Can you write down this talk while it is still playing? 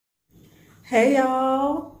Hey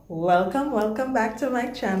y'all, welcome back to my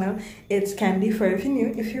channel. It's Candy. For if you're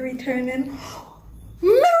new, if you're returning,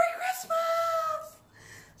 Merry Christmas!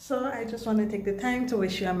 So I just want to take the time to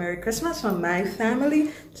wish you a Merry Christmas from my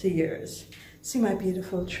family to yours. See my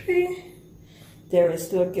beautiful tree? There is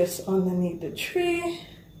still gifts underneath the tree.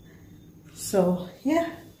 So yeah,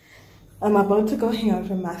 I'm about to go hang out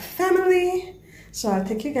with my family. So I'll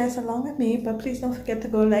take you guys along with me, but please don't forget to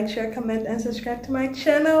go like, share, comment, and subscribe to my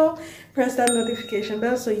channel. Press that notification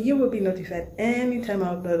bell so you will be notified anytime I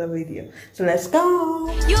upload a video. So let's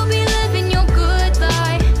go! You'll be living your good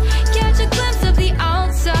life, catch a glimpse of the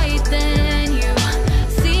outside, then you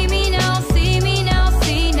see me now, see me now,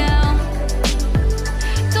 see now.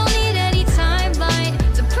 Don't need any timeline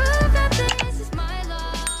to prove that this is my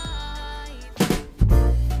life.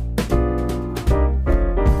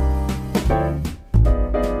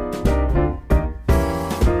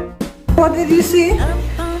 What did you see?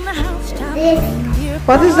 This.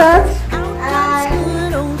 What is that?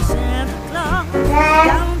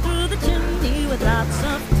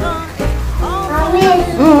 Mommy,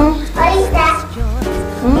 what is that?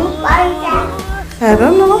 What is that? I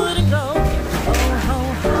don't know.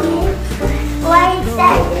 What is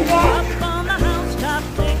that?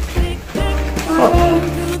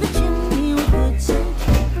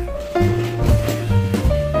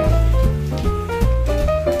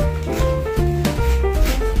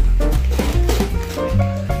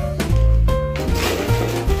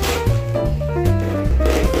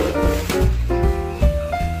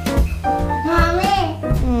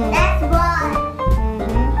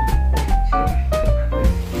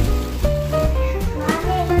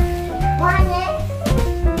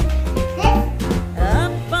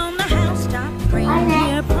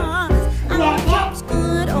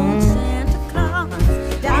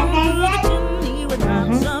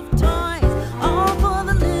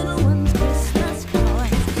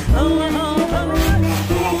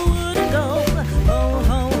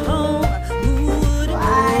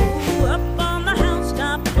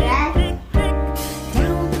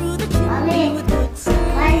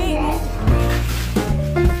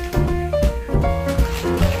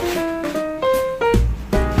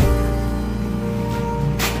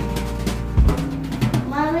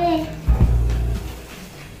 Mommy.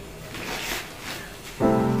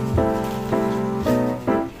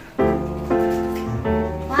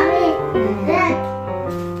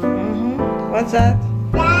 What's that?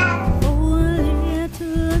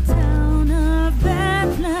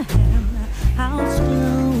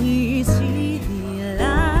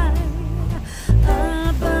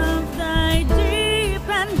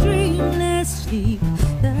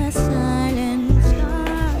 The silent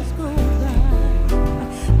stars go by,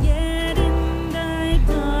 yet in thy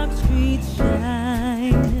dark streets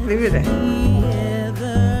shine Leave it there. the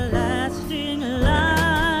everlasting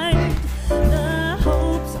light. The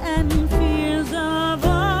hopes and fears of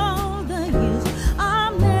all the years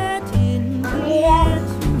are met in here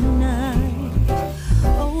tonight.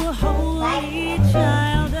 Oh, holy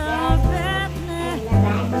child of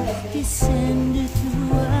Bethlehem, descend to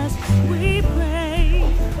us, we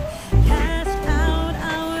pray. Cast out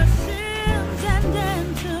our sins and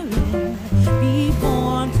enter in. Be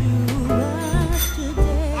born to us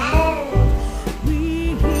today. We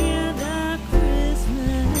hear the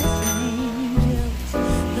Christmas angels,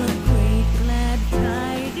 the great glad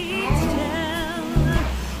tidings tell.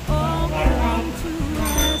 Oh, come to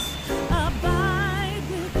us, abide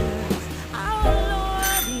with us, our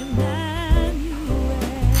Lord Emmanuel.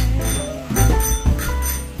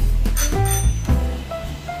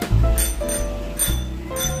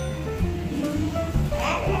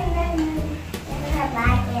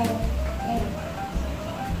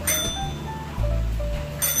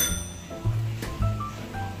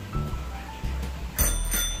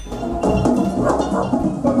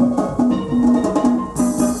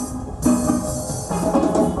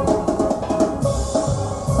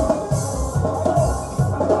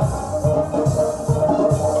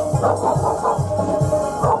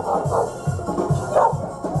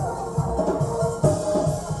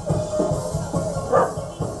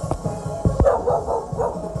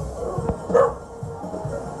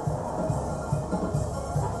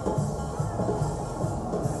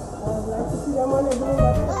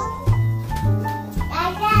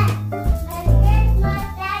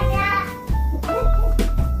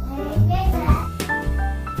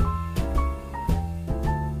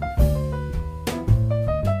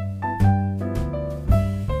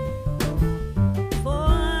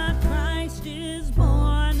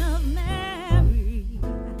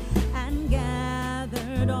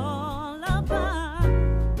 All above,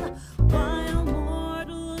 while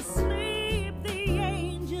mortals sleep.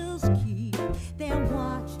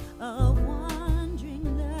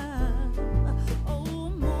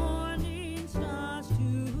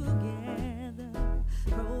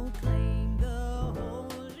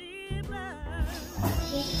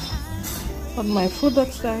 But my food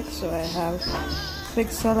looks like, so I have big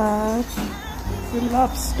salad with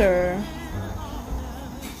lobster,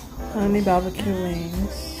 honey barbecue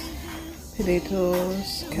wings,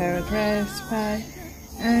 potatoes, carrot rice pie,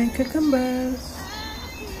 and cucumbers.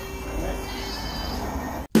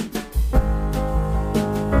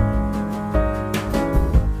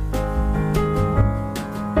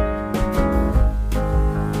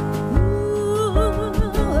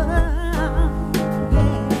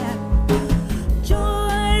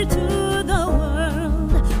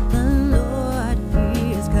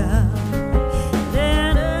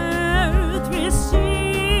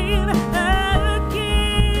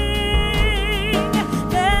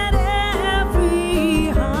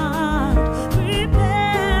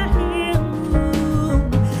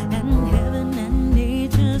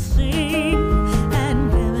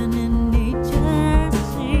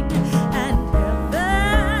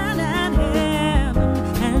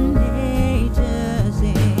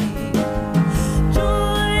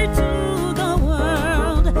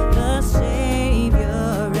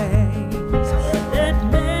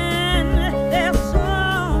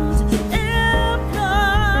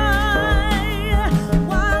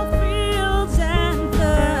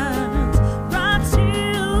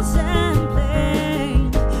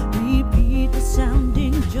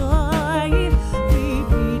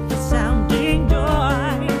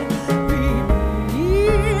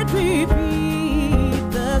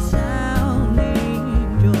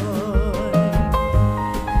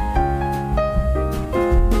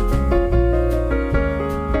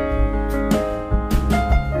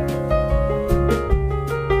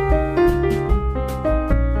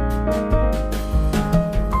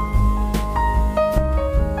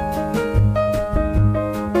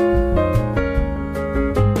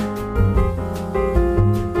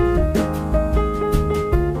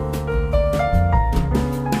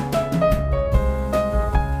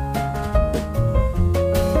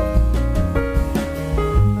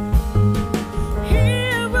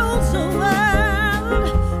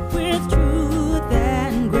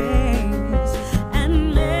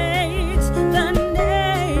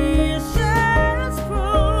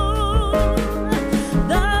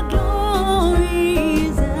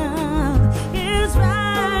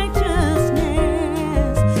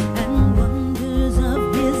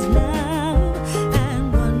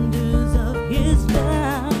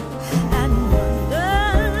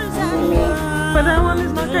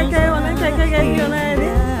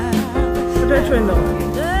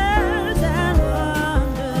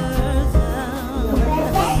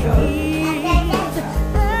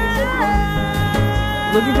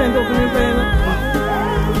 Look, you trying to open it for you.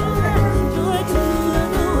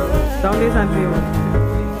 Down this and you.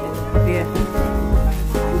 Yeah.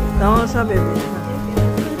 Down also, baby.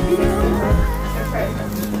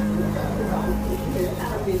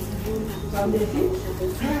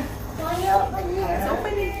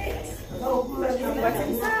 Open it. What's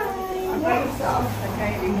inside?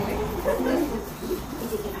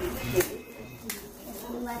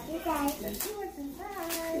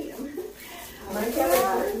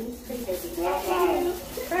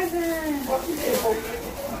 Present. Okay.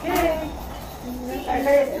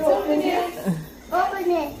 Open it. Open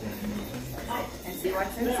it. And see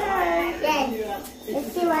what's inside. Yes. Let's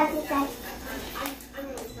see what's inside.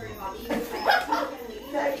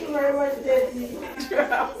 Thank you very much, Daddy.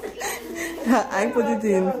 I put it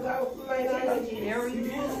in.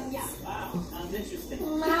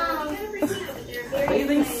 Mom.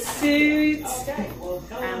 Bathing suits.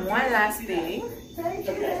 And one last thing.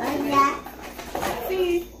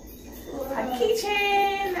 See, a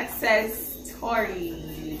keychain that says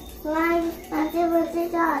Tori. Mom, what's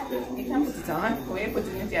it on? You can put it on. Where you put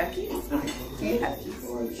it into your keys? Do you have keys?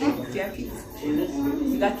 Do you have keys?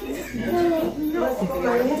 You got keys? You want to put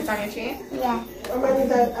it on your chain? Yeah. A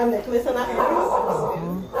necklace and a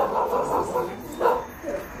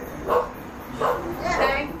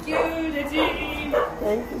Thank you, Gigi.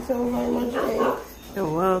 Thank you so very much, babe.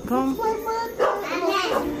 You're welcome.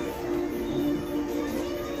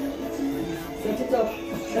 Set it up.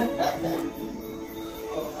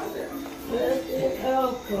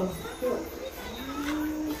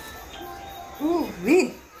 Ooh, me.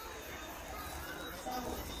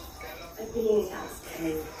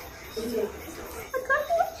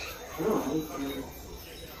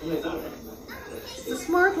 The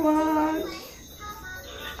smartwatch.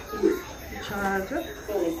 Charger.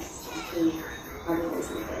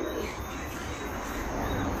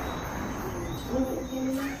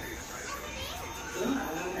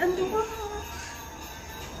 And the watch.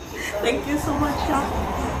 Thank you so much, Shop.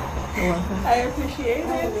 I appreciate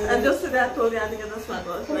it. And just today I told you I had to get a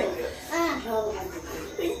smartwatch. Like,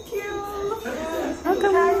 thank you.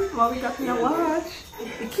 Okay. Mommy got me a watch.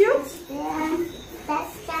 You cute? Yeah.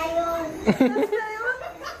 That's Kyle.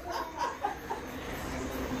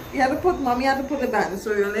 You had to put, Mommy had to put the band,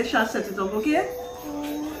 so you only shall set it up, okay?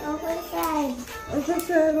 Overside. As I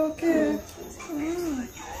said, okay.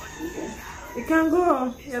 You can't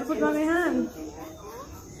go. You have to put it on your hand.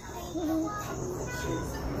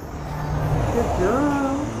 Good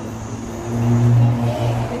job.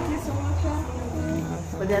 Thank you so much.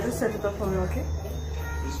 But you have to set it up for me, okay?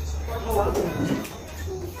 Yeah.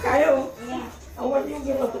 Kyle, and what do you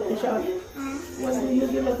give up to that shot? What do you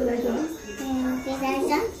give up to that shot?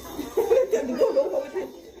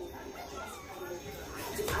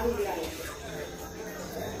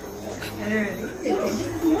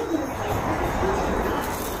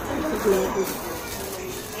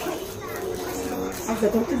 I've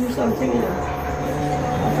got to do something.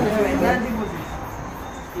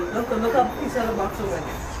 Look up piece of the box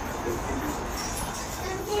already.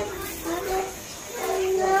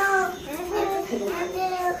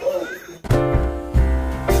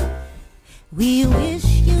 We wish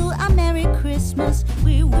you a Merry Christmas.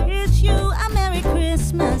 We wish you a Merry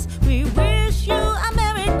Christmas. We wish you a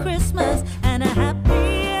Merry Christmas and a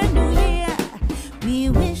Happy New Year. We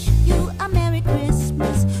wish you a Merry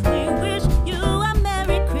Christmas. We wish you a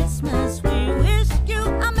Merry Christmas. We wish you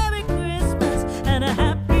a Merry Christmas and a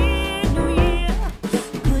Happy New Year.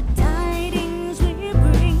 Good tidings we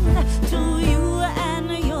bring to you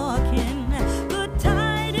and your kin. Good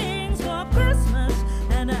tidings for Christmas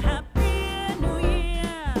and a Happy New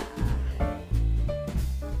Year.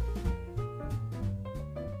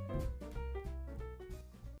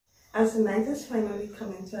 As the night is finally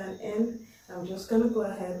coming to an end, I'm just gonna go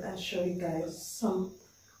ahead and show you guys some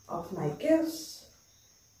of my gifts.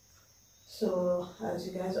 So as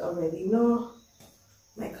you guys already know,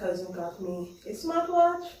 my cousin got me a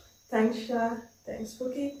smartwatch. Thanks, Sha. Thanks,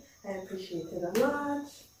 Cookie. I appreciate it a lot.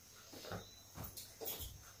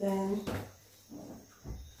 Then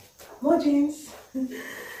more jeans.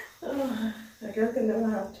 Oh, a girl can never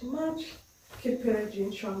have too much. Cute pair of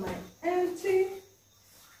jeans from my auntie.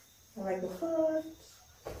 I like the front.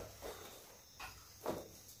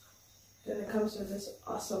 Then it comes with this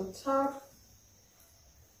awesome top.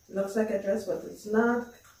 Looks like a dress, but it's not,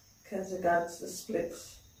 because it got the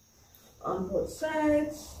splits on both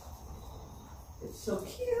sides. It's so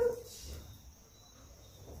cute.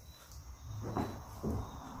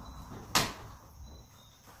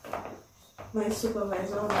 My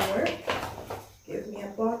supervisor on work gave me a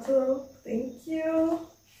bottle. Thank you.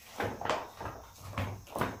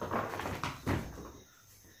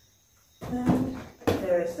 And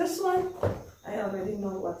there is this one. I already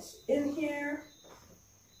know what's in here.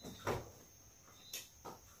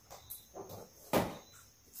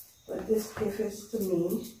 But this gift is to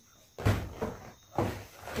me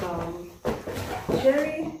from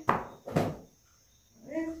Jerry.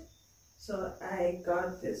 Right? So I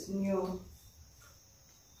got this new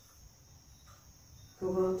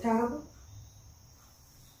Google tab.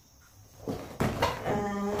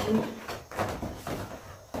 And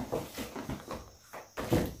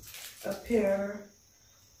a pair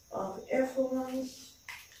of earphones.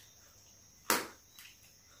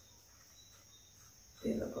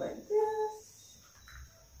 They look like this.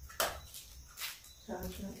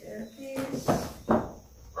 Charge my earpiece.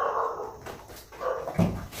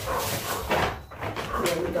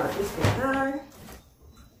 Then we got this guitar.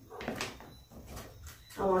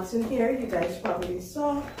 And what's in here, you guys probably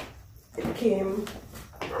saw. It came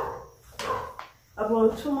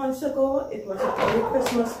about 2 months ago. It was a early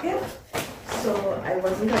Christmas gift, so I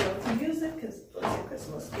wasn't able to use it because it was a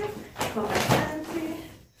Christmas gift from my auntie.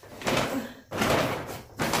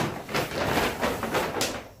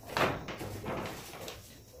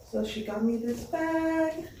 So she got me this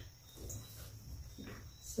bag.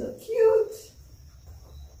 So cute.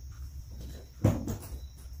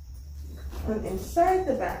 And inside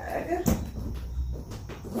the bag,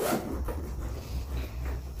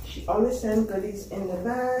 she always sends goodies in the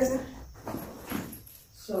bag.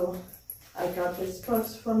 So I got this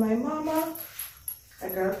purse from my mama. A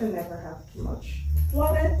girl can never have too much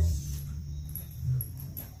wallets.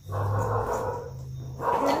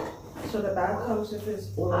 Yeah. So the bag comes with its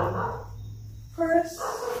own purse.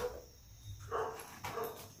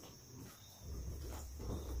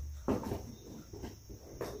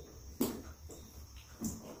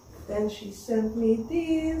 Then she sent me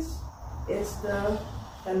these. It's the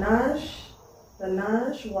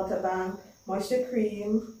Nash Water Bank Moisture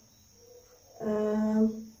Cream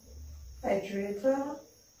Hydrator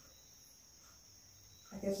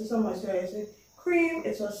guess it's a moisturizing cream.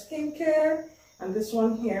 It's a skincare. And this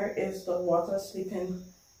one here is the water sleeping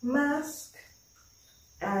mask.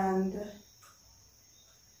 And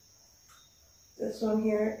this one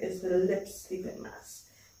here is the lip sleeping mask.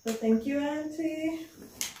 So thank you, Auntie.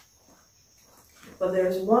 But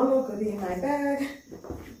there's one more goodie in my bag.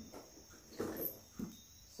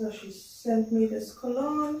 So she sent me this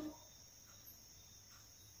cologne.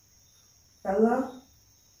 Bella.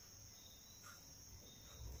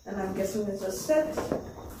 And I'm guessing it's a set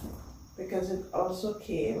because it also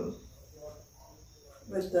came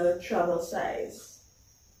with the travel size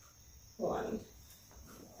one.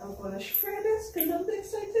 I'm going to spray this because I'm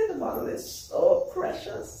excited. The bottle is so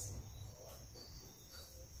precious.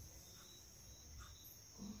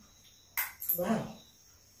 Wow.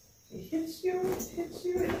 It hits you, it hits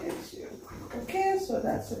you, it hits you. Okay, so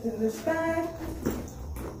that's it in this bag.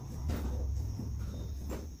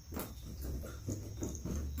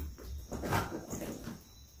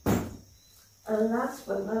 And last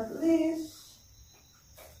but not least,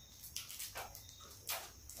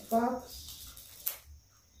 a box.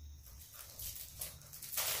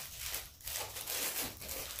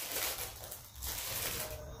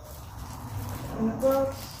 In the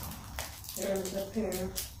box, there is a pair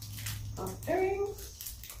of earrings.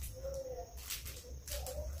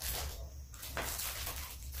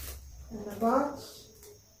 In the box,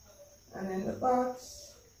 and in the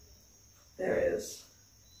box, there is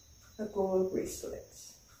a gold bracelet.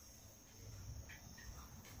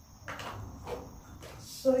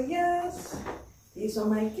 So yes, these are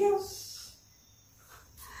my gifts.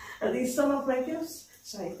 At least some of my gifts.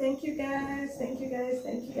 So I thank you guys, thank you guys,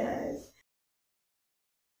 thank you guys.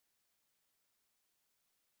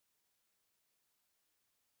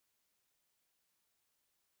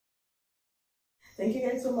 Thank you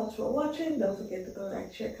guys so much for watching. Don't forget to go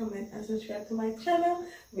like, share, comment, and subscribe to my channel.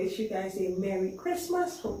 Wish you guys a Merry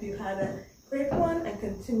Christmas. Hope you had a great one and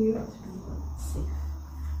continue to be safe.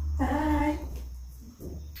 Bye.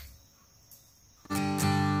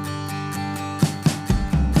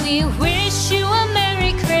 We will